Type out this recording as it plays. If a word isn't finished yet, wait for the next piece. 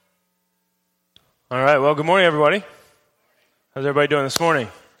All right, well, good morning, everybody. How's everybody doing this morning?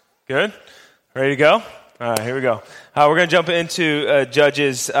 Good? Ready to go? All right, here we go. We're going to jump into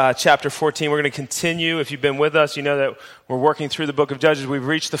Judges chapter 14. We're going to continue. If you've been with us, you know that we're working through the book of Judges. We've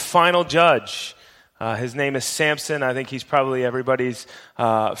reached the final judge. His name is Samson. I think he's probably everybody's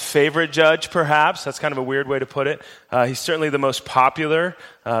favorite judge, perhaps. That's kind of a weird way to put it. He's certainly the most popular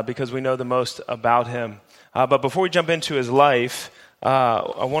because we know the most about him. But before we jump into his life,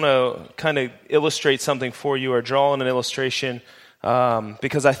 I want to kind of illustrate something for you or draw on an illustration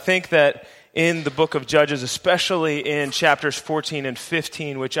because I think that in the book of Judges, especially in chapters 14 and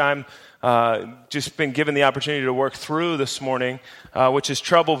 15, which I'm just been given the opportunity to work through this morning, which is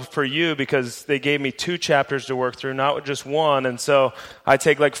trouble for you because they gave me 2 chapters to work through, not just one. And so I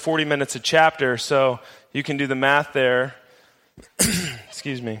take like 40 minutes a chapter, so you can do the math there.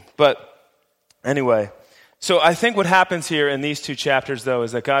 Excuse me. But anyway, so I think what happens here in these 2 chapters, though,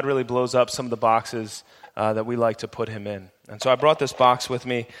 is that God really blows up some of the boxes that we like to put him in. And so I brought this box with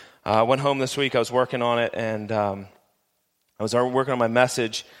me. I went home this week. I was working on it, and I was working on my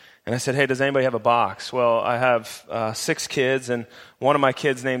message. And I said, hey, does anybody have a box? Well, I have 6 kids, and one of my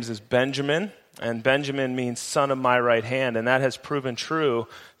kids' names is Benjamin. And Benjamin means son of my right hand, and that has proven true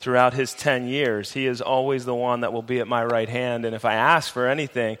throughout his 10 years. He is always the one that will be at my right hand, and if I ask for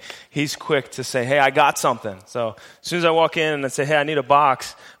anything, he's quick to say, hey, I got something. So as soon as I walk in and I say, hey, I need a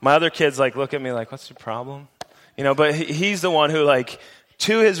box, my other kids look at me like, what's your problem? But he's the one who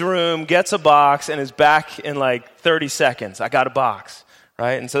to his room, gets a box, and is back in 30 seconds. I got a box,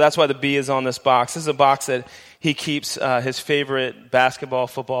 right? And so that's why the B is on this box. This is a box that he keeps his favorite basketball,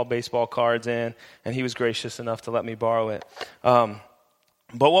 football, baseball cards in, and he was gracious enough to let me borrow it.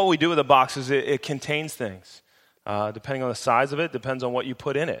 But what we do with the box is it contains things. Depending on the size of it, depends on what you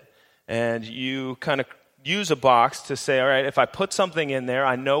put in it. And you kind of use a box to say, all right, if I put something in there,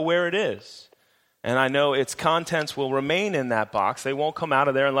 I know where it is. And I know its contents will remain in that box. They won't come out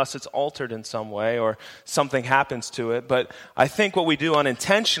of there unless it's altered in some way or something happens to it. But I think what we do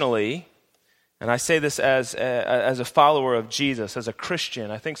unintentionally, and I say this as a follower of Jesus, as a Christian,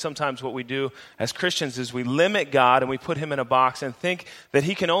 I think sometimes what we do as Christians is we limit God and we put him in a box and think that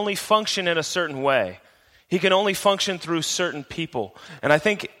he can only function in a certain way. He can only function through certain people. And I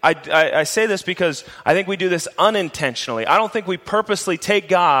think I say this because I think we do this unintentionally. I don't think we purposely take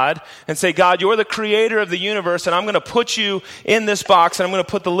God and say, God, you're the creator of the universe, and I'm going to put you in this box, and I'm going to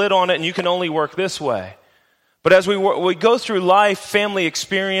put the lid on it, and you can only work this way. But as we go through life, family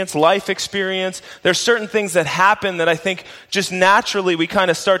experience, life experience, there's certain things that happen that I think just naturally we kind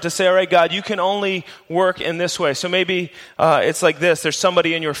of start to say, all right, God, you can only work in this way. So maybe it's like this. There's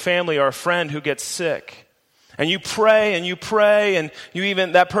somebody in your family or a friend who gets sick. And you pray, and you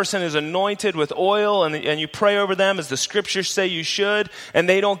even, that person is anointed with oil, and you pray over them as the scriptures say you should, and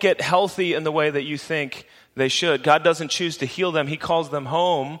they don't get healthy in the way that you think they should. God doesn't choose to heal them. He calls them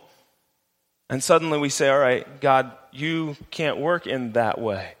home. And suddenly we say, all right, God, you can't work in that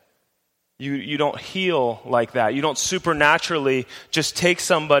way. You don't heal like that. You don't supernaturally just take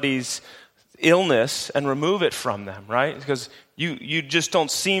somebody's illness and remove it from them, right? Because you just don't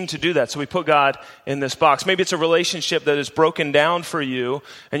seem to do that. So we put God in this box. Maybe it's a relationship that is broken down for you,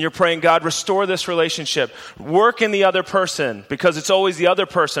 and you're praying, God, restore this relationship. Work in the other person, because it's always the other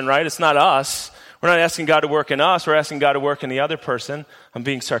person, right? It's not us. We're not asking God to work in us. We're asking God to work in the other person. I'm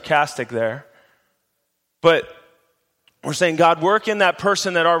being sarcastic there. But we're saying, God, work in that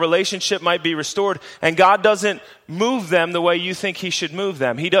person that our relationship might be restored. And God doesn't move them the way you think he should move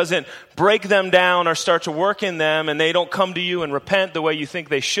them. He doesn't break them down or start to work in them, and they don't come to you and repent the way you think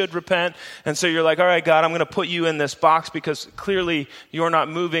they should repent. And so you're like, all right, God, I'm going to put you in this box because clearly you're not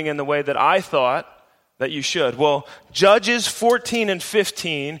moving in the way that I thought that you should. Well, Judges 14 and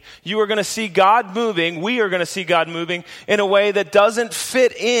 15, you are going to see God moving. We are going to see God moving in a way that doesn't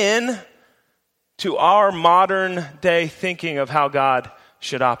fit in to our modern day thinking of how God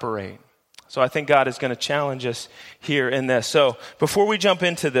should operate. So I think God is going to challenge us here in this. So before we jump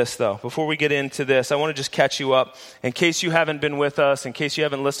into this, though, before we get into this, I want to just catch you up in case you haven't been with us, in case you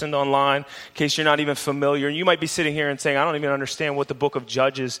haven't listened online, in case you're not even familiar. You might be sitting here and saying, I don't even understand what the book of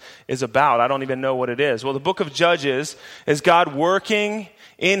Judges is about. I don't even know what it is. Well, the book of Judges is God working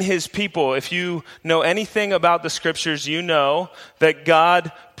in his people. If you know anything about the scriptures, you know that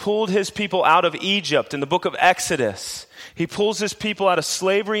God pulled his people out of Egypt in the book of Exodus. He pulls his people out of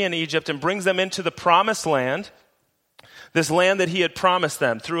slavery in Egypt and brings them into the promised land, this land that he had promised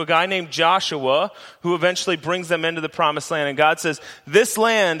them through a guy named Joshua, who eventually brings them into the promised land. And God says, this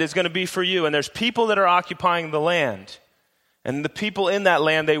land is going to be for you. And there's people that are occupying the land. And the people in that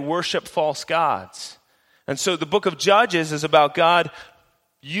land, they worship false gods. And so the book of Judges is about God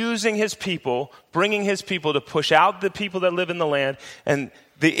using his people, bringing his people to push out the people that live in the land. And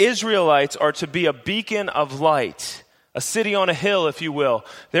the Israelites are to be a beacon of light, a city on a hill, if you will.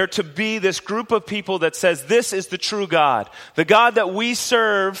 They're to be this group of people that says, this is the true God. The God that we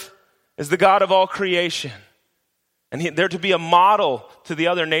serve is the God of all creation. And they're to be a model to the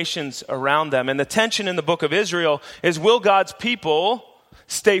other nations around them. And the tension in the book of Israel is, will God's people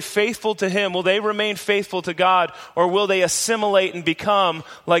stay faithful to him? Will they remain faithful to God? Or will they assimilate and become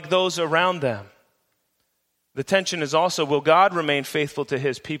like those around them? The tension is also, will God remain faithful to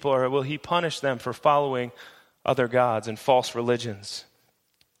his people, or will he punish them for following other gods and false religions?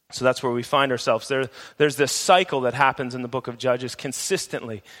 So that's where we find ourselves. There's this cycle that happens in the book of Judges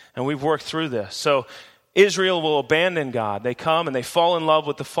consistently, and we've worked through this. So Israel will abandon God. They come and they fall in love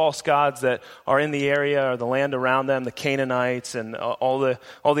with the false gods that are in the area or the land around them, the Canaanites and all the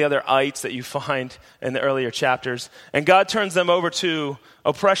other ites that you find in the earlier chapters. And God turns them over to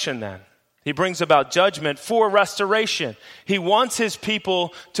oppression then. He brings about judgment for restoration. He wants his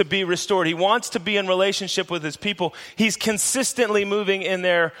people to be restored. He wants to be in relationship with his people. He's consistently moving in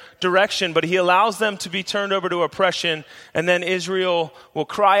their direction, but he allows them to be turned over to oppression, and then Israel will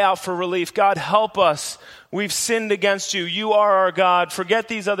cry out for relief. God, help us. We've sinned against you. You are our God. Forget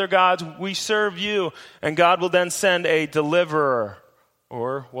these other gods. We serve you. And God will then send a deliverer,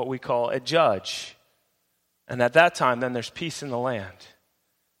 or what we call a judge. And at that time, then there's peace in the land.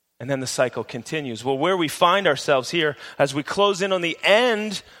 And then the cycle continues. Well, where we find ourselves here as we close in on the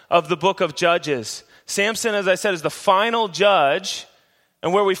end of the book of Judges, Samson, as I said, is the final judge.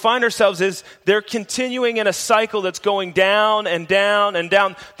 And where we find ourselves is they're continuing in a cycle that's going down and down and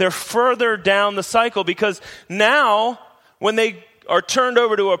down. They're further down the cycle because now when they are turned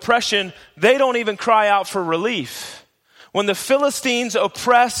over to oppression, they don't even cry out for relief. When the Philistines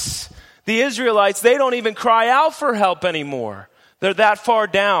oppress the Israelites, they don't even cry out for help anymore. They're that far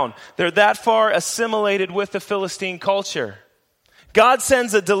down. They're that far assimilated with the Philistine culture. God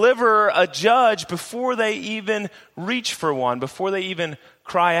sends a deliverer, a judge, before they even reach for one, before they even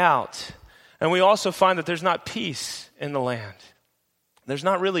cry out. And we also find that there's not peace in the land. There's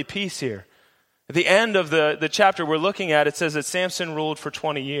not really peace here. At the end of the chapter we're looking at, it says that Samson ruled for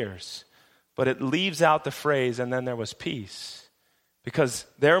 20 years. But it leaves out the phrase, and then there was peace. Because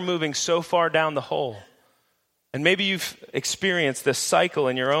they're moving so far down the hole. And maybe you've experienced this cycle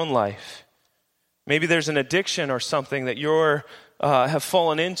in your own life. Maybe there's an addiction or something that you're have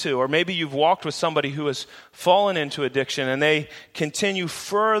fallen into, or maybe you've walked with somebody who has fallen into addiction and they continue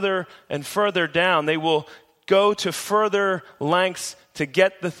further and further down. They will go to further lengths to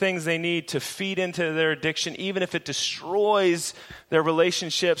get the things they need to feed into their addiction, even if it destroys their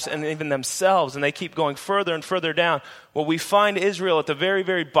relationships and even themselves, and they keep going further and further down. Well, we find Israel at the very,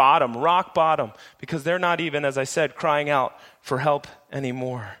 very bottom, rock bottom, because they're not even, as I said, crying out for help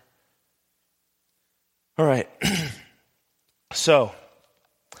anymore. All right. So,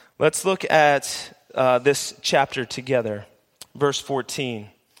 let's look at this chapter together, verse 14.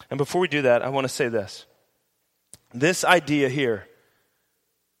 And before we do that, I want to say this. This idea here,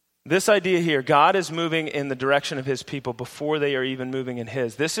 God is moving in the direction of his people before they are even moving in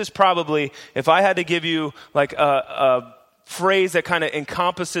his. This is probably, if I had to give you like a phrase that kind of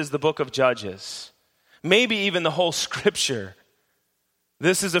encompasses the book of Judges, maybe even the whole scripture,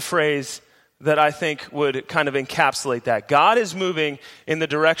 this is a phrase that I think would kind of encapsulate that. God is moving in the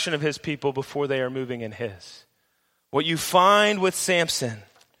direction of his people before they are moving in his. What you find with Samson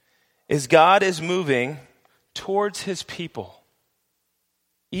is God is moving towards his people.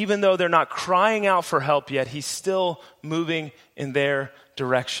 Even though they're not crying out for help yet, he's still moving in their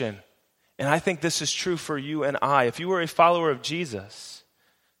direction. And I think this is true for you and I. If you were a follower of Jesus,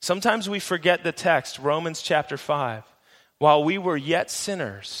 sometimes we forget the text, Romans chapter 5. While we were yet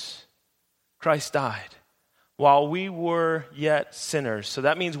sinners, Christ died. While we were yet sinners. So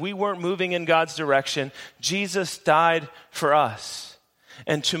that means we weren't moving in God's direction. Jesus died for us.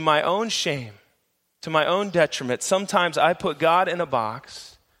 And to my own shame, to my own detriment, sometimes I put God in a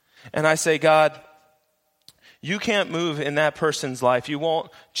box and I say, God, you can't move in that person's life. You won't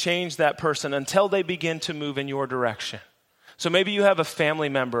change that person until they begin to move in your direction. So maybe you have a family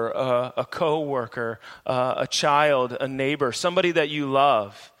member, a coworker, a child, a neighbor, somebody that you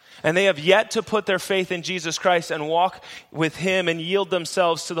love, and they have yet to put their faith in Jesus Christ and walk with him and yield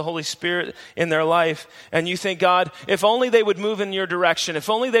themselves to the Holy Spirit in their life. And you think, God, if only they would move in your direction, if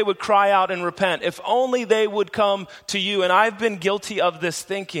only they would cry out and repent, if only they would come to you. And I've been guilty of this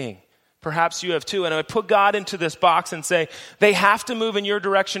thinking. Perhaps you have too. And I put God into this box and say, they have to move in your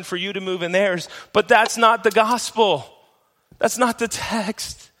direction for you to move in theirs. But that's not the gospel. That's not the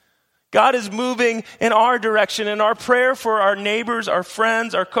text. God is moving in our direction, and our prayer for our neighbors, our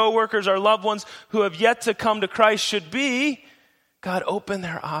friends, our coworkers, our loved ones who have yet to come to Christ should be, God, open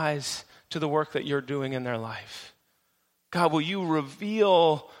their eyes to the work that you're doing in their life. God, will you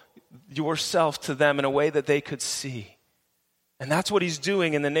reveal yourself to them in a way that they could see? And that's what he's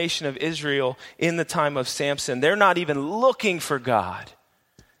doing in the nation of Israel in the time of Samson. They're not even looking for God,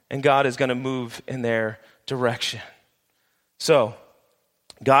 and God is going to move in their direction. So,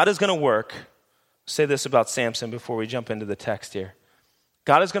 God is going to work. Say this about Samson before we jump into the text here.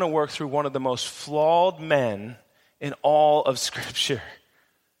 God is going to work through one of the most flawed men in all of Scripture.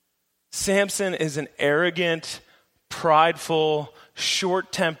 Samson is an arrogant, prideful,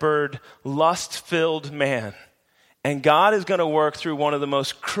 short-tempered, lust-filled man. And God is going to work through one of the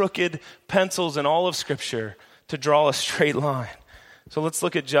most crooked pencils in all of Scripture to draw a straight line. So let's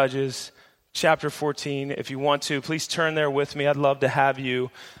look at Judges chapter 14. If you want to, please turn there with me. I'd love to have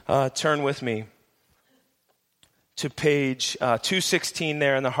you turn with me to page 216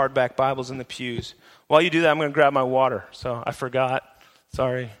 there in the hardback Bibles in the pews. While you do that, I'm going to grab my water. So I forgot.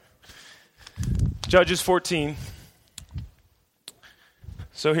 Sorry. Judges 14.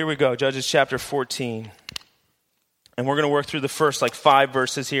 So here we go. Judges chapter 14. And we're going to work through the first 5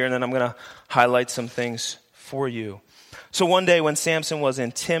 verses here, and then I'm going to highlight some things for you. So one day when Samson was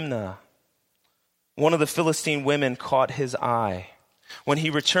in Timnah, one of the Philistine women caught his eye. When he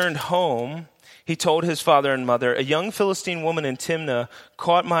returned home, he told his father and mother, "A young Philistine woman in Timnah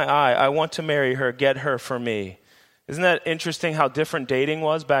caught my eye. I want to marry her. Get her for me." Isn't that interesting how different dating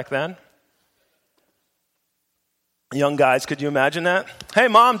was back then? Young guys, could you imagine that? Hey,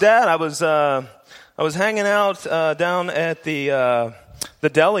 Mom, Dad, I was hanging out down at the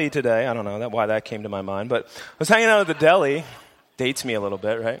deli today. I don't know why that came to my mind, but I was hanging out at the deli. Dates me a little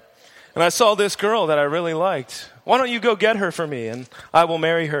bit, right? And I saw this girl that I really liked. Why don't you go get her for me, and I will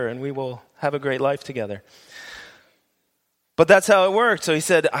marry her, and we will have a great life together. But that's how it worked. So he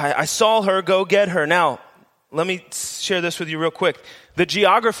said, I saw her, go get her. Now, let me share this with you real quick. The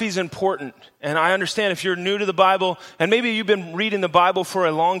geography is important, and I understand if you're new to the Bible, and maybe you've been reading the Bible for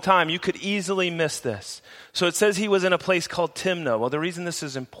a long time, you could easily miss this. So it says he was in a place called Timnah. Well, the reason this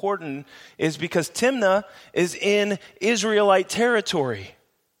is important is because Timnah is in Israelite territory.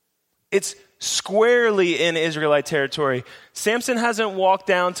 It's squarely in Israelite territory. Samson hasn't walked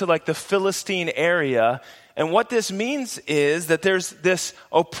down to the Philistine area, and what this means is that there's this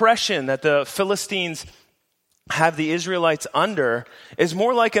oppression that the Philistines have the Israelites under is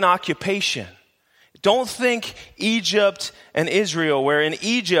more like an occupation. Don't think Egypt and Israel, where in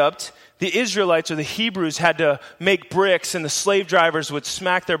Egypt, the Israelites or the Hebrews had to make bricks and the slave drivers would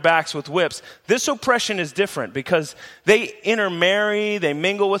smack their backs with whips. This oppression is different because they intermarry, they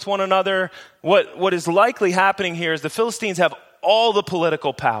mingle with one another. What is likely happening here is the Philistines have all the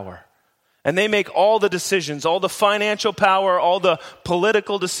political power. And they make all the decisions, all the financial power, all the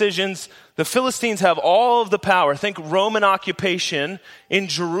political decisions. The Philistines have all of the power. Think Roman occupation in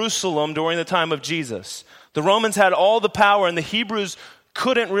Jerusalem during the time of Jesus. The Romans had all the power, and the Hebrews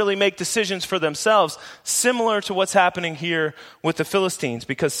couldn't really make decisions for themselves, similar to what's happening here with the Philistines,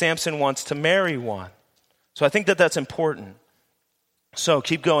 because Samson wants to marry one. So I think that that's important. So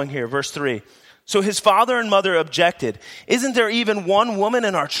keep going here, verse 3. So his father and mother objected. "Isn't there even one woman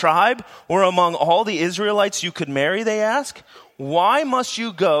in our tribe or among all the Israelites you could marry?" they ask. "Why must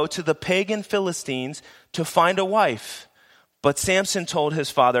you go to the pagan Philistines to find a wife?" But Samson told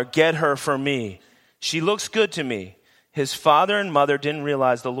his father, "Get her for me. She looks good to me." His father and mother didn't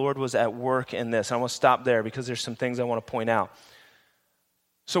realize the Lord was at work in this. I want to stop there because there's some things I want to point out.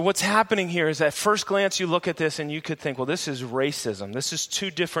 So what's happening here is at first glance you look at this and you could think, well, this is racism. This is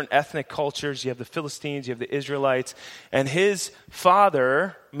two different ethnic cultures. You have the Philistines, you have the Israelites. And his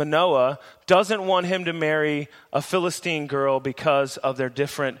father, Manoah, doesn't want him to marry a Philistine girl because of their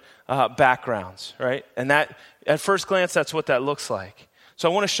different backgrounds, right? And that, at first glance, that's what that looks like. So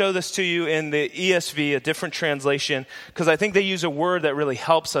I want to show this to you in the ESV, a different translation, because I think they use a word that really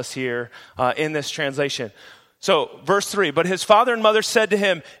helps us here in this translation. So, verse 3, but his father and mother said to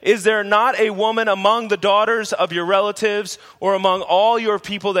him, "Is there not a woman among the daughters of your relatives or among all your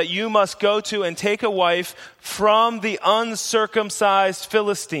people that you must go to and take a wife from the uncircumcised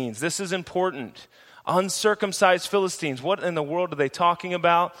Philistines?" This is important. Uncircumcised Philistines. What in the world are they talking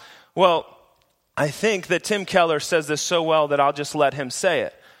about? Well, I think that Tim Keller says this so well that I'll just let him say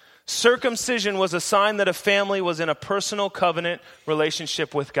it. Circumcision was a sign that a family was in a personal covenant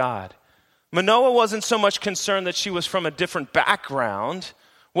relationship with God. Manoah wasn't so much concerned that she was from a different background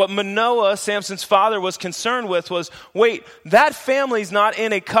What Manoah, Samson's father, was concerned with was, wait, that family's not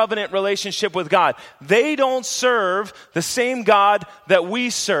in a covenant relationship with God. They don't serve the same God that we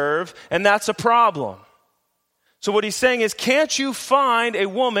serve, and that's a problem. So what he's saying is, can't you find a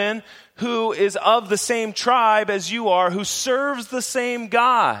woman who is of the same tribe as you are, who serves the same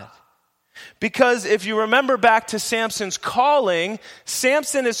God? Because if you remember back to Samson's calling,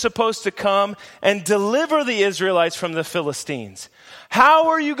 Samson is supposed to come and deliver the Israelites from the Philistines. How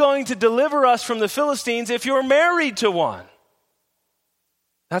are you going to deliver us from the Philistines if you're married to one?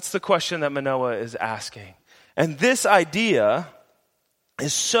 That's the question that Manoah is asking. And this idea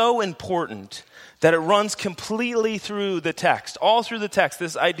is so important that it runs completely through the text, all through the text,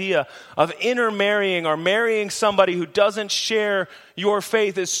 this idea of intermarrying or marrying somebody who doesn't share your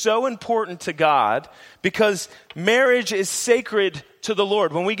faith is so important to God because marriage is sacred to the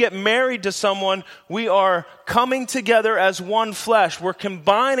Lord. When we get married to someone, we are coming together as one flesh. We're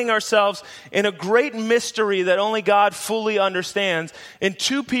combining ourselves in a great mystery that only God fully understands, in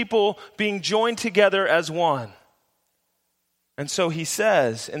two people being joined together as one. And so he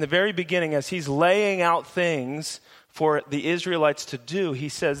says, in the very beginning, as he's laying out things for the Israelites to do, he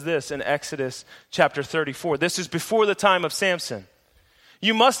says this in Exodus chapter 34. This is before the time of Samson.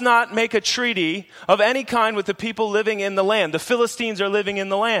 You must not make a treaty of any kind with the people living in the land. The Philistines are living in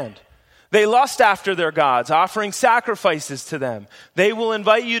the land. They lust after their gods, offering sacrifices to them. They will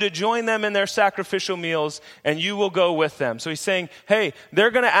invite you to join them in their sacrificial meals, and you will go with them. So he's saying, hey,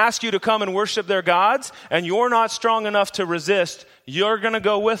 they're going to ask you to come and worship their gods, and you're not strong enough to resist. You're going to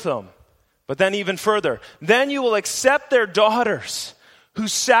go with them. But then even further, then you will accept their daughters who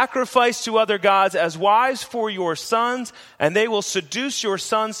sacrifice to other gods as wives for your sons, and they will seduce your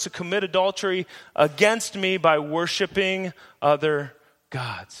sons to commit adultery against me by worshiping other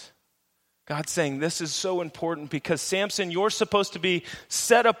gods. God's saying this is so important because, Samson, you're supposed to be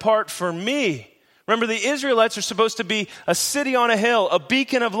set apart for me. Remember, the Israelites are supposed to be a city on a hill, a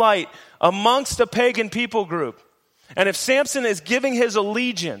beacon of light amongst a pagan people group. And if Samson is giving his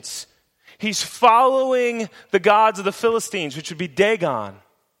allegiance, he's following the gods of the Philistines, which would be Dagon.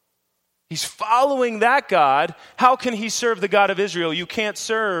 He's following that God. How can he serve the God of Israel? You can't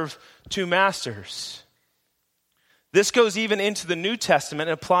serve two masters. This goes even into the New Testament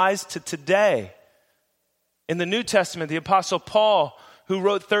and applies to today. In the New Testament, the Apostle Paul, who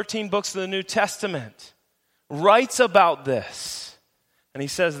wrote 13 books of the New Testament, writes about this. And he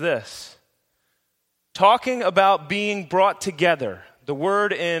says this, talking about being brought together. The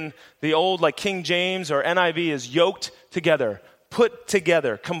word in the old, like King James or NIV, is yoked together, put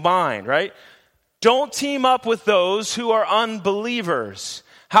together, combined, right? Don't team up with those who are unbelievers.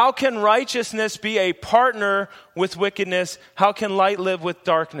 How can righteousness be a partner with wickedness? How can light live with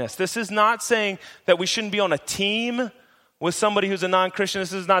darkness? This is not saying that we shouldn't be on a team with somebody who's a non-Christian.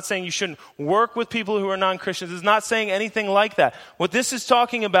 This is not saying you shouldn't work with people who are non-Christians. This is not saying anything like that. What this is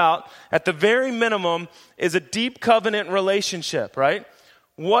talking about, at the very minimum, is a deep covenant relationship, right?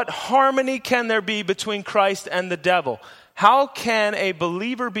 What harmony can there be between Christ and the devil? How can a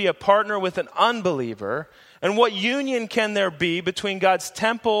believer be a partner with an unbeliever? And what union can there be between God's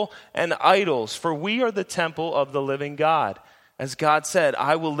temple and idols? For we are the temple of the living God. As God said,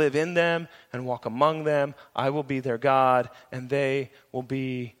 I will live in them and walk among them. I will be their God, and they will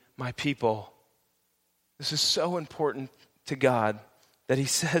be my people. This is so important to God that he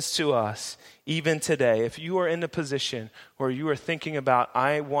says to us, even today, if you are in a position where you are thinking about,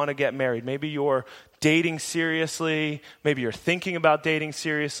 I want to get married, maybe you're dating seriously, maybe you're thinking about dating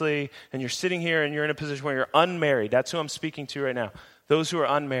seriously, and you're sitting here and you're in a position where you're unmarried. That's who I'm speaking to right now. Those who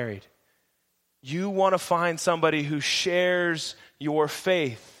are unmarried. You want to find somebody who shares your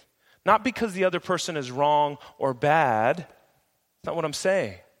faith, not because the other person is wrong or bad. That's not what I'm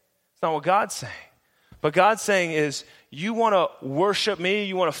saying. It's not what God's saying. But God's saying is, you want to worship me,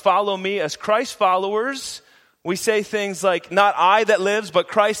 you want to follow me as Christ followers. We say things like, not I that lives, but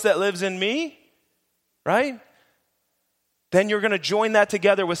Christ that lives in me. Right? Then you're going to join that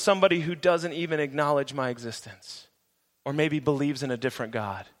together with somebody who doesn't even acknowledge my existence or maybe believes in a different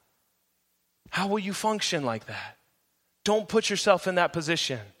God. How will you function like that? Don't put yourself in that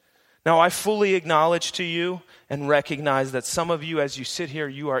position. Now, I fully acknowledge to you and recognize that some of you, as you sit here,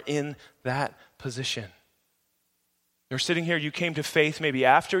 you are in that position. You're sitting here, you came to faith maybe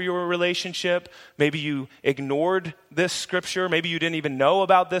after your relationship. Maybe you ignored this scripture. Maybe you didn't even know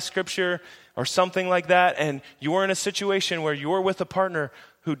about this scripture or something like that. And you're in a situation where you're with a partner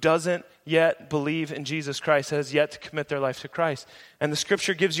who doesn't yet believe in Jesus Christ, has yet to commit their life to Christ. And the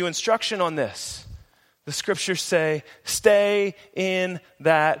scripture gives you instruction on this. The scriptures say, stay in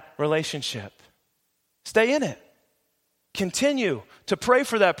that relationship. Stay in it. Continue to pray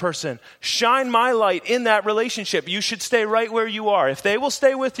for that person. Shine my light in that relationship. You should stay right where you are. If they will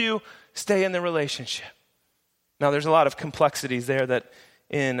stay with you, stay in the relationship. Now, there's a lot of complexities there that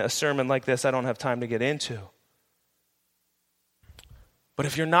in a sermon like this, I don't have time to get into. But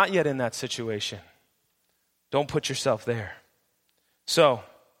if you're not yet in that situation, don't put yourself there. So,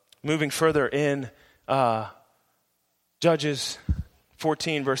 moving further in Judges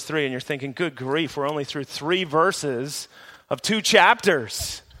 14, verse 3, and you're thinking, good grief, we're only through 3 verses of 2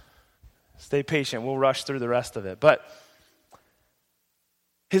 chapters. Stay patient, we'll rush through the rest of it. But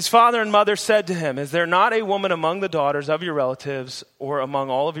his father and mother said to him, is there not a woman among the daughters of your relatives or among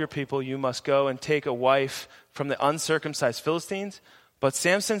all of your people you must go and take a wife from the uncircumcised Philistines? But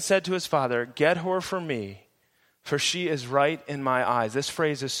Samson said to his father, get her for me, for she is right in my eyes. This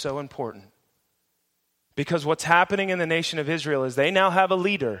phrase is so important because what's happening in the nation of Israel is they now have a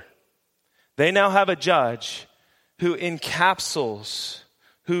leader. They now have a judge who encapsulates,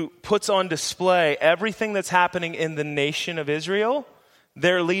 who puts on display everything that's happening in the nation of Israel.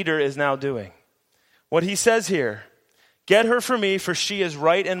 Their leader is now doing. What he says here, get her for me, for she is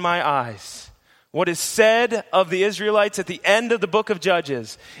right in my eyes. What is said of the Israelites at the end of the book of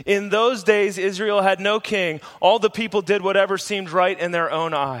Judges. In those days, Israel had no king. All the people did whatever seemed right in their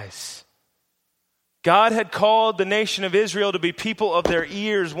own eyes. God had called the nation of Israel to be people of their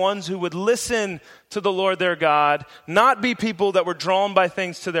ears, ones who would listen to the Lord their God, not be people that were drawn by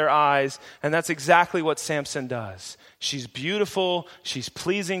things to their eyes. And that's exactly what Samson does. She's beautiful. She's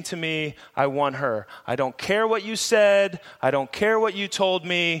pleasing to me. I want her. I don't care what you said. I don't care what you told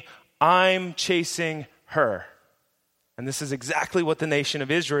me. I'm chasing her. And this is exactly what the nation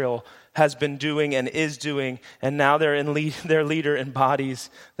of Israel has been doing and is doing. And now their leader embodies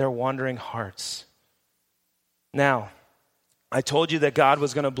their wandering hearts. Now, I told you that God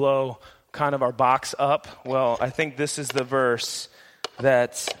was going to blow kind of our box up. Well, I think this is the verse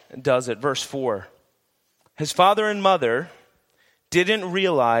that does it. Verse 4. His father and mother didn't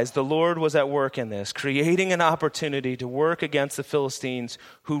realize the Lord was at work in this, creating an opportunity to work against the Philistines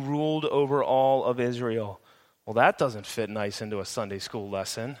who ruled over all of Israel. Well, that doesn't fit nice into a Sunday school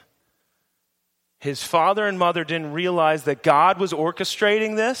lesson. His father and mother didn't realize that God was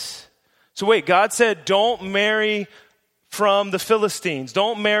orchestrating this. So wait, God said, don't marry from the Philistines.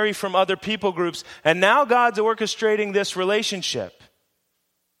 Don't marry from other people groups. And now God's orchestrating this relationship.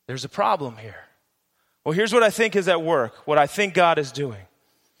 There's a problem here. Well, here's what I think is at work, what I think God is doing.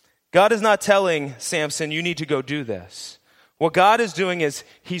 God is not telling Samson, you need to go do this. What God is doing is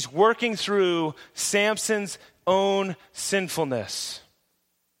he's working through Samson's own sinfulness.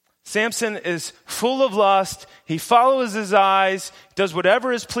 Samson is full of lust. He follows his eyes, does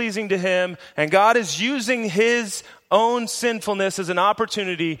whatever is pleasing to him, and God is using his own sinfulness as an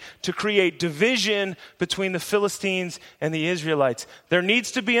opportunity to create division between the Philistines and the Israelites. There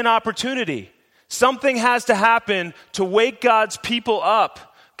needs to be an opportunity. Something has to happen to wake God's people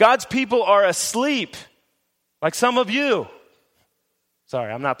up. God's people are asleep, like some of you.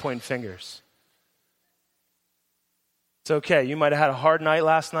 Sorry, I'm not pointing fingers. It's okay. You might have had a hard night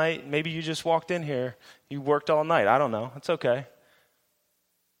last night. Maybe you just walked in here. You worked all night. I don't know. It's okay.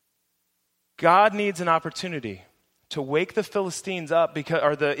 God needs an opportunity to wake the Philistines up,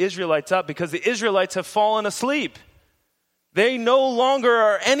 or the Israelites up, because the Israelites have fallen asleep. They no longer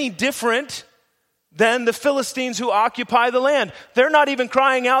are any different than the Philistines who occupy the land. They're not even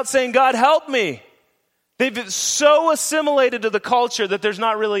crying out saying, God, help me. They've so assimilated to the culture that there's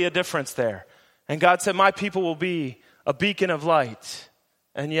not really a difference there. And God said, my people will be a beacon of light.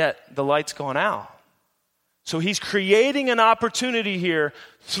 And yet the light's gone out. So he's creating an opportunity here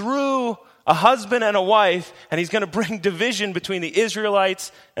through a husband and a wife, and he's going to bring division between the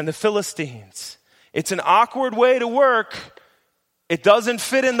Israelites and the Philistines. It's an awkward way to work. It doesn't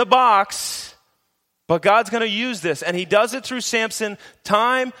fit in the box. But God's going to use this, and he does it through Samson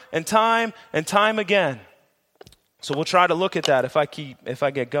time and time and time again. So we'll try to look at that if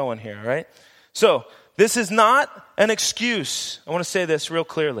I get going here, all right? So this is not an excuse. I want to say this real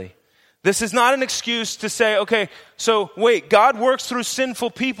clearly. This is not an excuse to say, okay, so wait, God works through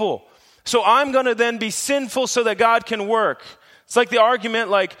sinful people. So I'm going to then be sinful so that God can work. It's like the argument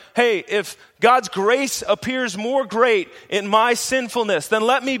like, hey, if God's grace appears more great in my sinfulness, then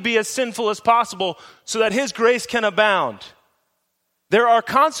let me be as sinful as possible so that his grace can abound. There are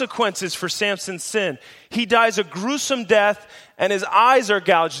consequences for Samson's sin. He dies a gruesome death and his eyes are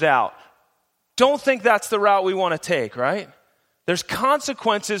gouged out. Don't think that's the route we want to take, right? There's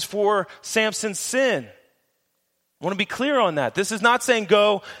consequences for Samson's sin. I want to be clear on that. This is not saying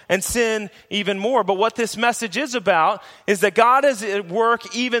go and sin even more, but what this message is about is that God is at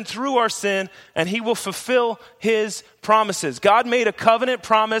work even through our sin, and he will fulfill his promises. God made a covenant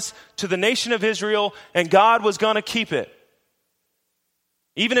promise to the nation of Israel, and God was going to keep it.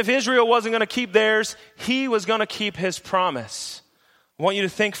 Even if Israel wasn't going to keep theirs, he was going to keep his promise. I want you to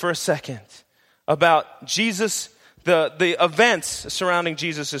think for a second about Jesus, the events surrounding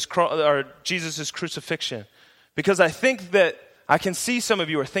Jesus' crucifixion. Because I think that I can see some of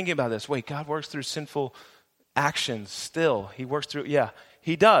you are thinking about this. Wait, God works through sinful actions still. He works through, yeah,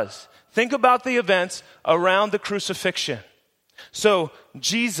 he does. Think about the events around the crucifixion. So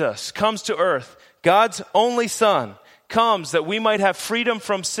Jesus comes to earth. God's only son comes that we might have freedom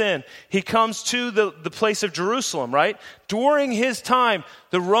from sin. He comes to the place of Jerusalem, right? During his time,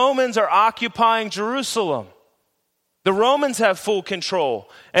 the Romans are occupying Jerusalem. The Romans have full control.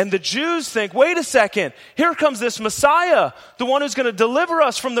 And the Jews think, wait a second, here comes this Messiah, the one who's going to deliver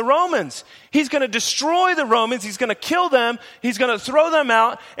us from the Romans. He's going to destroy the Romans. He's going to kill them. He's going to throw them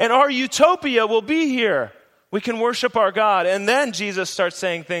out, and our utopia will be here. We can worship our God. And then Jesus starts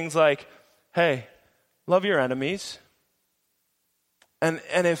saying things like, hey, love your enemies. And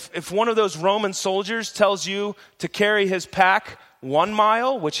if one of those Roman soldiers tells you to carry his pack 1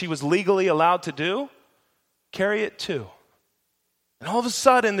 mile, which he was legally allowed to do, carry it 2. And all of a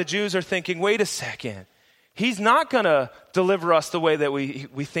sudden, the Jews are thinking, wait a second. He's not going to deliver us the way that we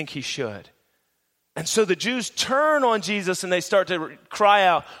think he should. And so the Jews turn on Jesus and they start to cry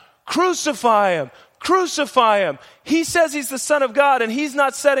out, crucify him, crucify him. He says he's the Son of God and he's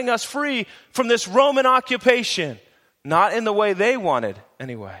not setting us free from this Roman occupation. Not in the way they wanted,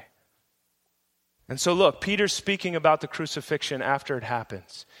 anyway. And so look, Peter's speaking about the crucifixion after it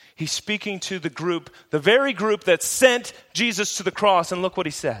happens. He's speaking to the group, the very group that sent Jesus to the cross, and look what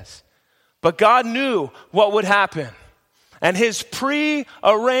he says. But God knew what would happen. And his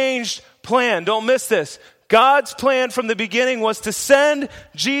pre-arranged plan, don't miss this, God's plan from the beginning was to send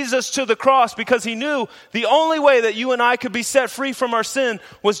Jesus to the cross because he knew the only way that you and I could be set free from our sin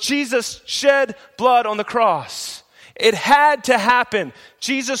was Jesus shed blood on the cross. It had to happen.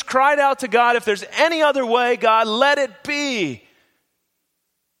 Jesus cried out to God, if there's any other way, God, let it be.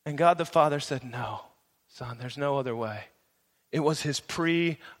 And God the Father said, no, son, there's no other way. It was his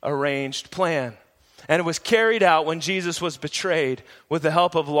pre-arranged plan. And it was carried out when Jesus was betrayed with the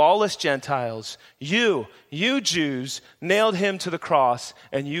help of lawless Gentiles. You Jews, nailed him to the cross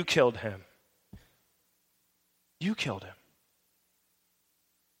and you killed him. You killed him.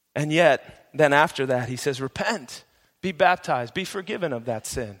 And yet, then after that, he says, repent, be baptized, be forgiven of that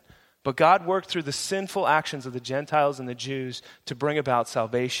sin. But God worked through the sinful actions of the Gentiles and the Jews to bring about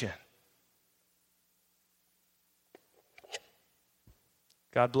salvation.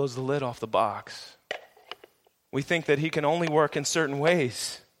 God blows the lid off the box. We think that he can only work in certain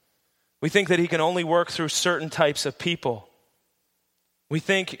ways. We think that he can only work through certain types of people. We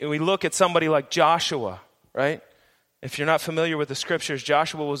look at somebody like Joshua, right? If you're not familiar with the scriptures,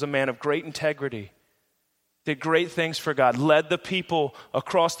 Joshua was a man of great integrity. Did great things for God, led the people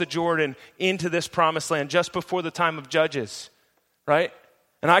across the Jordan into this promised land just before the time of Judges, right?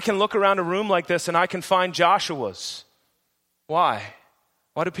 And I can look around a room like this and I can find Joshuas. Why?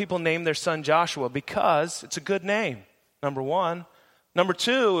 Why do people name their son Joshua? Because it's a good name, number one. Number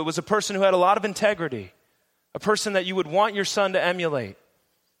two, it was a person who had a lot of integrity, a person that you would want your son to emulate.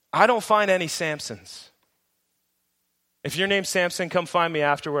 I don't find any Samsons. If your name's Samson, come find me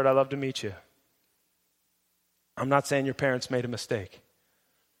afterward. I'd love to meet you. I'm not saying your parents made a mistake.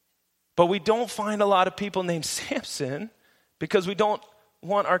 But we don't find a lot of people named Samson because we don't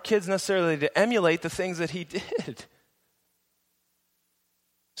want our kids necessarily to emulate the things that he did.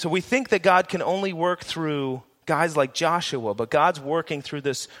 So we think that God can only work through guys like Joshua, but God's working through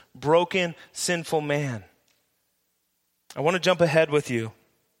this broken, sinful man. I want to jump ahead with you.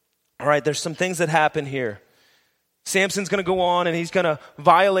 All right, there's some things that happen here. Samson's going to go on and he's going to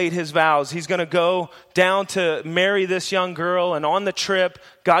violate his vows. He's going to go down to marry this young girl, and on the trip,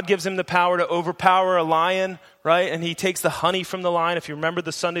 God gives him the power to overpower a lion, right? And he takes the honey from the lion, if you remember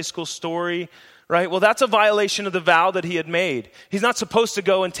the Sunday school story, right? Well, that's a violation of the vow that he had made. He's not supposed to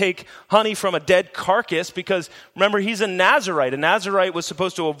go and take honey from a dead carcass because, remember, he's a Nazirite. A Nazirite was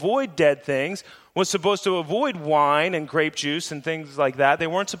supposed to avoid dead things, was supposed to avoid wine and grape juice and things like that. They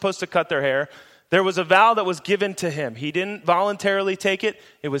weren't supposed to cut their hair. There was a vow that was given to him. He didn't voluntarily take it.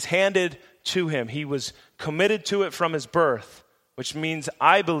 It was handed to him. He was committed to it from his birth, which means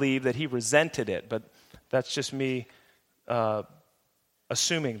I believe that he resented it, but that's just me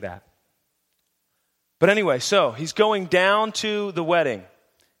assuming that. But anyway, so he's going down to the wedding,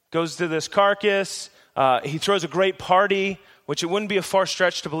 goes to this carcass, he throws a great party, which it wouldn't be a far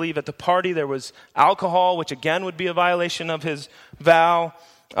stretch to believe at the party there was alcohol, which again would be a violation of his vow.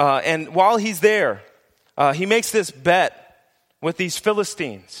 And while he's there, he makes this bet with these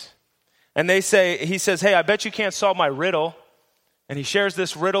Philistines. And he says, hey, I bet you can't solve my riddle. And he shares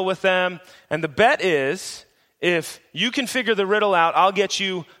this riddle with them. And the bet is, if you can figure the riddle out, I'll get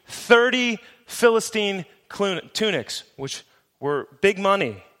you 30 Philistine tunics, which were big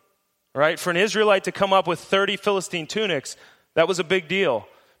money, right? For an Israelite to come up with 30 Philistine tunics, that was a big deal.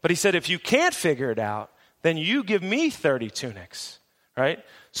 But he said, if you can't figure it out, then you give me 30 tunics, right?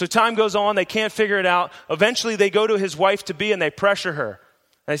 So time goes on, they can't figure it out. Eventually they go to his wife-to-be and they pressure her.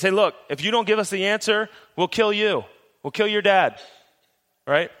 And they say, look, if you don't give us the answer, we'll kill you. We'll kill your dad,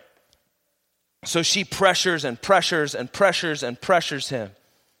 right? So she pressures and pressures and pressures and pressures him.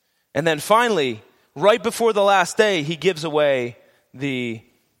 And then finally, right before the last day, he gives away the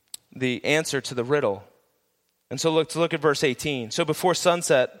answer to the riddle. And so let's look at verse 18. So before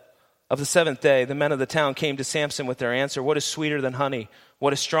sunset of the seventh day, the men of the town came to Samson with their answer. What is sweeter than honey?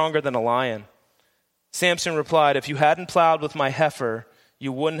 What is stronger than a lion? Samson replied, if you hadn't plowed with my heifer,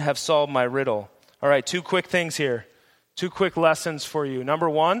 you wouldn't have solved my riddle. All right, two quick things here. Two quick lessons for you. Number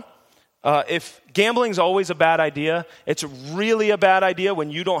one, if gambling's always a bad idea, it's really a bad idea when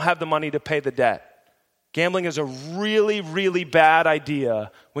you don't have the money to pay the debt. Gambling is a really, really bad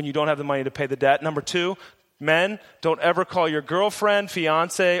idea when you don't have the money to pay the debt. Number two, men, don't ever call your girlfriend,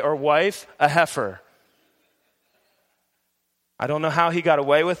 fiance, or wife a heifer. I don't know how he got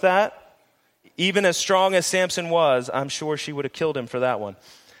away with that. Even as strong as Samson was, I'm sure she would have killed him for that one.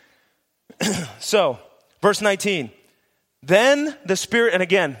 So, verse 19. Then the Spirit, and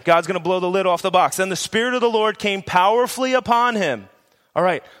again, God's going to blow the lid off the box. Then the Spirit of the Lord came powerfully upon him. All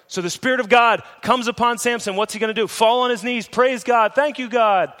right, so the Spirit of God comes upon Samson. What's he going to do? Fall on his knees, praise God, thank you,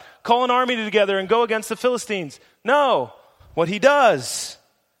 God. Call an army together and go against the Philistines. No, what he does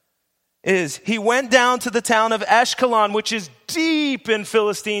is he went down to the town of Ashkelon, which is deep in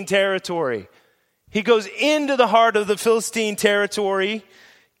Philistine territory. He goes into the heart of the Philistine territory,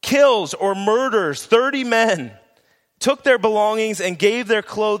 kills or murders 30 men, took their belongings and gave their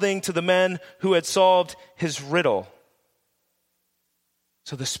clothing to the men who had solved his riddle.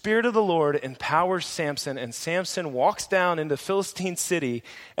 So the Spirit of the Lord empowers Samson, and Samson walks down into Philistine city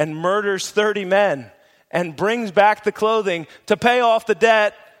and murders 30 men and brings back the clothing to pay off the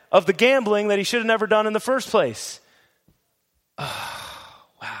debt of the gambling that he should have never done in the first place. Oh,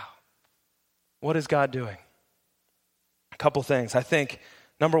 wow. What is God doing? A couple things. I think,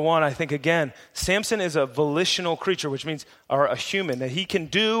 number one, again, Samson is a volitional creature, which means or a human, that he can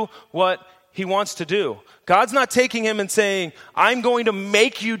do what he wants to do. God's not taking him and saying, I'm going to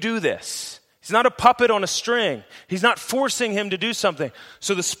make you do this. He's not a puppet on a string. He's not forcing him to do something.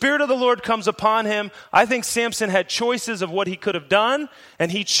 So the Spirit of the Lord comes upon him. I think Samson had choices of what he could have done, and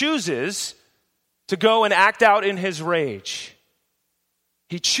he chooses to go and act out in his rage.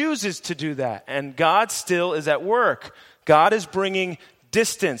 He chooses to do that, and God still is at work. God is bringing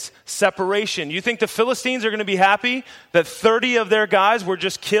distance, separation. You think the Philistines are going to be happy that 30 of their guys were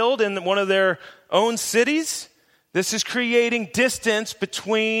just killed in one of their own cities? This is creating distance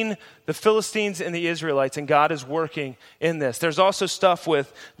between the Philistines and the Israelites, and God is working in this. There's also stuff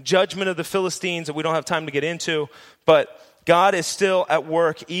with judgment of the Philistines that we don't have time to get into, but God is still at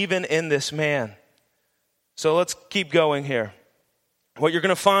work even in this man. So let's keep going here. What you're going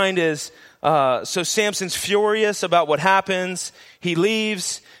to find is, so Samson's furious about what happens. He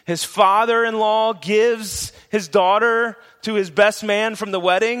leaves. His father-in-law gives his daughter to his best man from the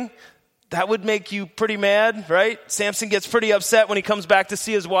wedding. That would make you pretty mad, right? Samson gets pretty upset when he comes back to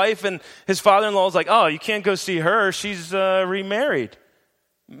see his wife, and his father-in-law is like, oh, you can't go see her. She's remarried.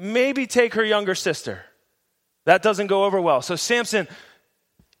 Maybe take her younger sister. That doesn't go over well. So Samson,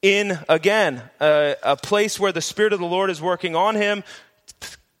 in, again, a place where the Spirit of the Lord is working on him,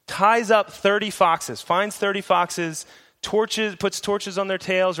 ties up 30 foxes, finds 30 foxes, puts torches on their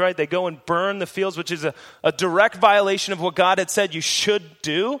tails, right? They go and burn the fields, which is a direct violation of what God had said you should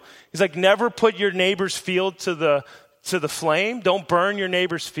do. He's like, never put your neighbor's field to the flame. Don't burn your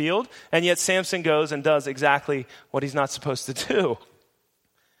neighbor's field. And yet Samson goes and does exactly what he's not supposed to do.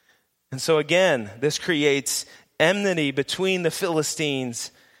 And so again, this creates enmity between the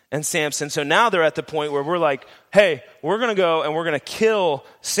Philistines and Samson. So now they're at the point where we're like, hey, we're going to go and we're going to kill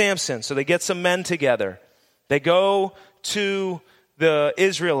Samson. So they get some men together. They go to the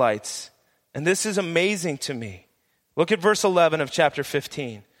Israelites. And this is amazing to me. Look at verse 11 of chapter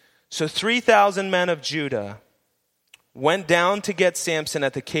 15. So 3,000 men of Judah went down to get Samson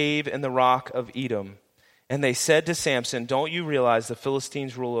at the cave in the rock of Edom. And they said to Samson, don't you realize the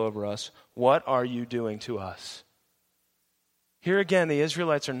Philistines rule over us? What are you doing to us? Here again, the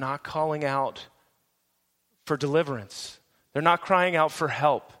Israelites are not calling out for deliverance. They're not crying out for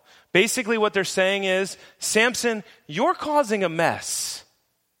help. Basically what they're saying is, Samson, you're causing a mess.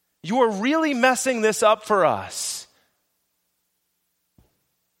 You are really messing this up for us.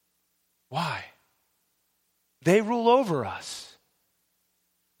 Why? They rule over us.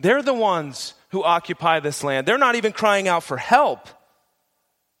 They're the ones who occupy this land. They're not even crying out for help.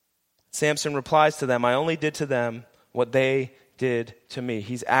 Samson replies to them, I only did to them what they did to me.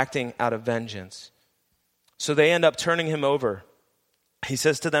 He's acting out of vengeance. So they end up turning him over. He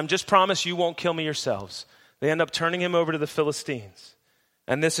says to them, just promise you won't kill me yourselves. They end up turning him over to the Philistines.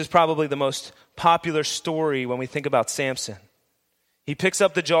 And this is probably the most popular story when we think about Samson. He picks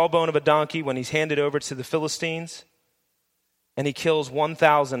up the jawbone of a donkey when he's handed over to the Philistines, and he kills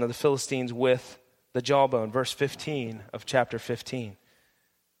 1,000 of the Philistines with the jawbone, verse 15 of chapter 15.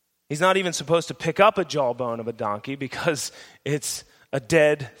 He's not even supposed to pick up a jawbone of a donkey because it's a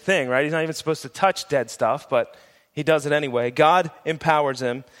dead thing, right? He's not even supposed to touch dead stuff, but he does it anyway. God empowers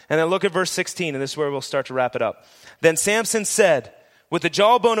him. And then look at verse 16, and this is where we'll start to wrap it up. Then Samson said, with the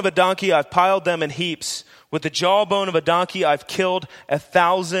jawbone of a donkey, I've piled them in heaps. With the jawbone of a donkey, I've killed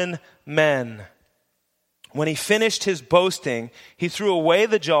 1,000 men. When he finished his boasting, he threw away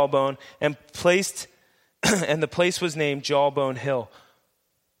the jawbone and the place was named Jawbone Hill.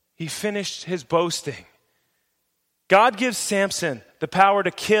 He finished his boasting. God gives Samson the power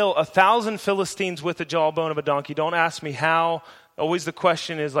to kill 1,000 Philistines with the jawbone of a donkey. Don't ask me how. Always the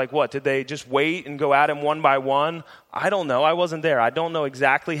question is like, what? Did they just wait and go at him one by one? I don't know. I wasn't there. I don't know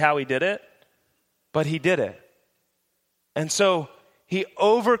exactly how he did it, but he did it. And so he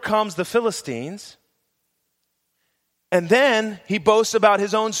overcomes the Philistines, and then he boasts about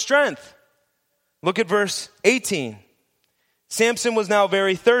his own strength. Look at verse 18. Samson was now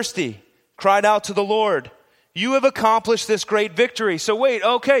very thirsty, cried out to the Lord, you have accomplished this great victory. So wait,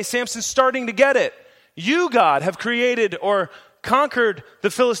 okay, Samson's starting to get it. You, God, have created or conquered the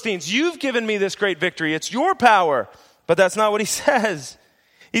Philistines. You've given me this great victory. It's your power. But that's not what he says.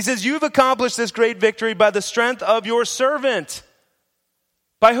 He says, you've accomplished this great victory by the strength of your servant.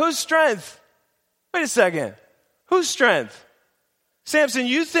 By whose strength? Wait a second. Whose strength? Samson,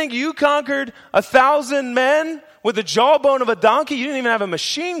 you think you conquered 1,000 men with the jawbone of a donkey? You didn't even have a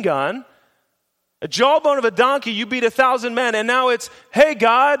machine gun. A jawbone of a donkey, you beat 1,000 men, and now it's, hey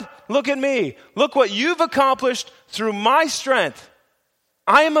God, look at me. Look what you've accomplished through my strength.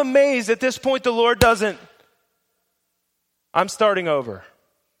 I am amazed at this point the Lord doesn't. I'm starting over.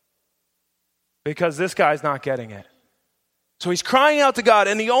 Because this guy's not getting it. So he's crying out to God,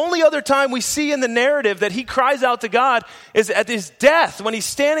 and the only other time we see in the narrative that he cries out to God is at his death, when he's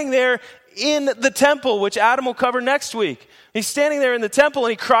standing there in the temple, which Adam will cover next week. He's standing there in the temple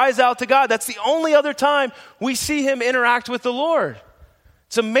and he cries out to God. That's the only other time we see him interact with the Lord.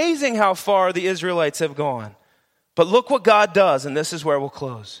 It's amazing how far the Israelites have gone. But look what God does, and this is where we'll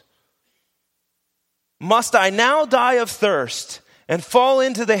close. Must I now die of thirst and fall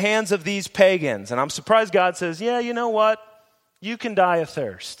into the hands of these pagans? And I'm surprised God says, yeah, you know what? You can die of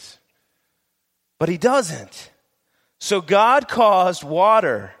thirst. But he doesn't. So God caused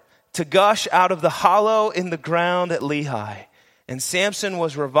water to gush out of the hollow in the ground at Lehi. And Samson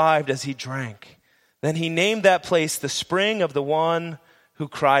was revived as he drank. Then he named that place the spring of the one who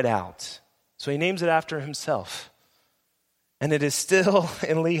cried out. So he names it after himself. And it is still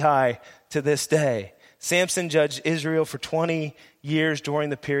in Lehi to this day. Samson judged Israel for 20 years during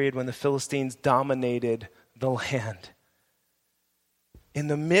the period when the Philistines dominated the land. In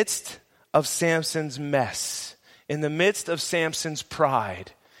the midst of Samson's mess, in the midst of Samson's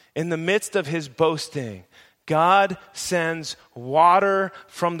pride, in the midst of his boasting, God sends water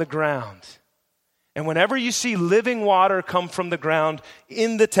from the ground. And whenever you see living water come from the ground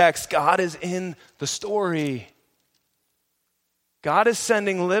in the text, God is in the story. God is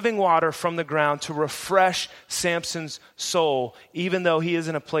sending living water from the ground to refresh Samson's soul, even though he is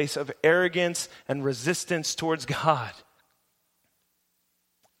in a place of arrogance and resistance towards God.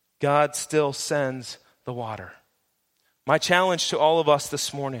 God still sends the water. My challenge to all of us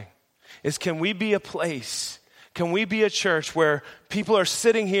this morning is, can we be a place, can we be a church where people are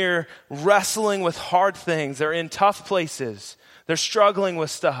sitting here wrestling with hard things, they're in tough places, they're struggling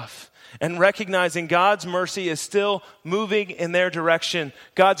with stuff, and recognizing God's mercy is still moving in their direction.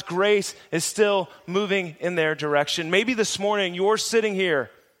 God's grace is still moving in their direction. Maybe this morning you're sitting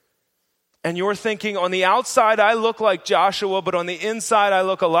here and you're thinking, on the outside I look like Joshua, but on the inside I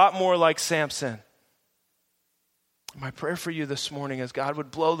look a lot more like Samson. My prayer for you this morning is God would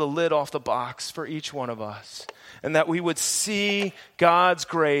blow the lid off the box for each one of us, and that we would see God's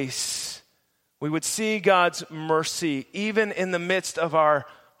grace. We would see God's mercy, even in the midst of our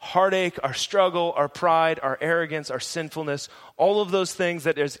heartache, our struggle, our pride, our arrogance, our sinfulness, all of those things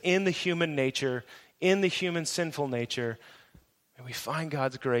that is in the human nature, in the human sinful nature. And we find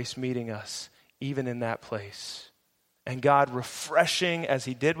God's grace meeting us even in that place. And God refreshing, as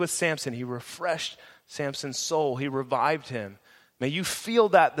he did with Samson, he refreshed Samson's soul. He revived him. May you feel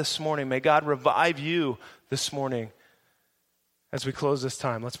that this morning. May God revive you this morning as we close this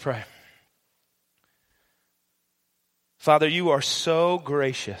time. Let's pray. Father, you are so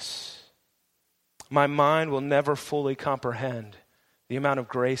gracious. My mind will never fully comprehend the amount of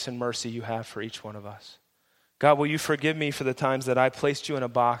grace and mercy you have for each one of us. God, will you forgive me for the times that I placed you in a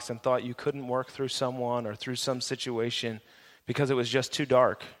box and thought you couldn't work through someone or through some situation because it was just too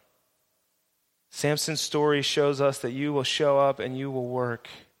dark. Samson's story shows us that you will show up and you will work.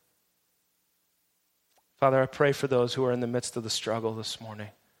 Father, I pray for those who are in the midst of the struggle this morning,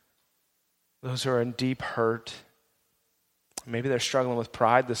 those who are in deep hurt. Maybe they're struggling with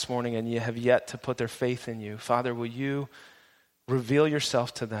pride this morning and you have yet to put their faith in you. Father, will you reveal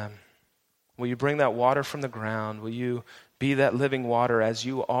yourself to them? Will you bring that water from the ground? Will you be that living water as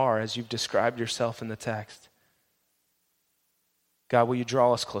you are, as you've described yourself in the text? God, will you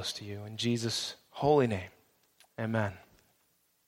draw us close to you? In Jesus' holy name, amen.